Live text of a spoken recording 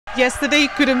Yesterday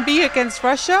couldn't be against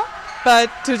Russia, but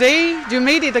today you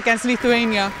made it against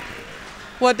Lithuania.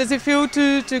 What does it feel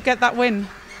to get that win?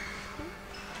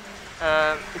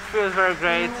 It feels very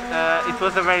great. It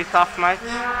was a very tough match,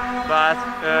 but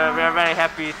we are very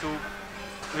happy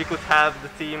we could help the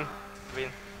team win.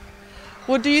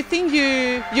 What do you think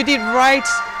you did right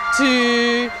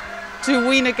to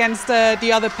win against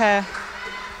the other pair?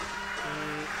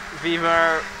 We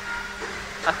were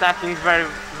attacking very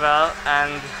well,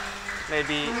 and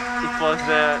maybe it was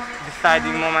the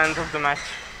deciding moment of the match.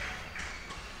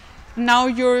 Now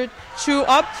you're 2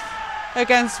 up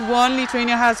against 1.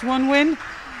 Lithuania has 1 win.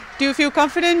 Do you feel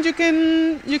confident you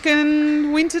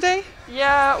can win today?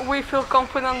 Yeah, we feel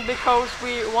confident because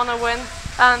we want to win,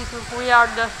 and we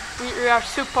are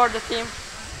support the team.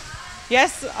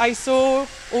 Yes, I saw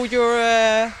all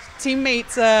your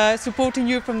teammates supporting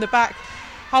you from the back.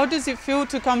 How does it feel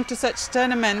to come to such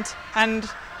tournament and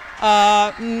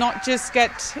not just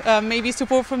get maybe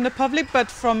support from the public,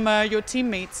 but from your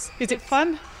teammates? Is it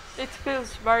fun? It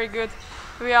feels very good.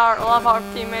 We love our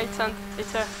teammates, and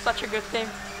it's such a good team.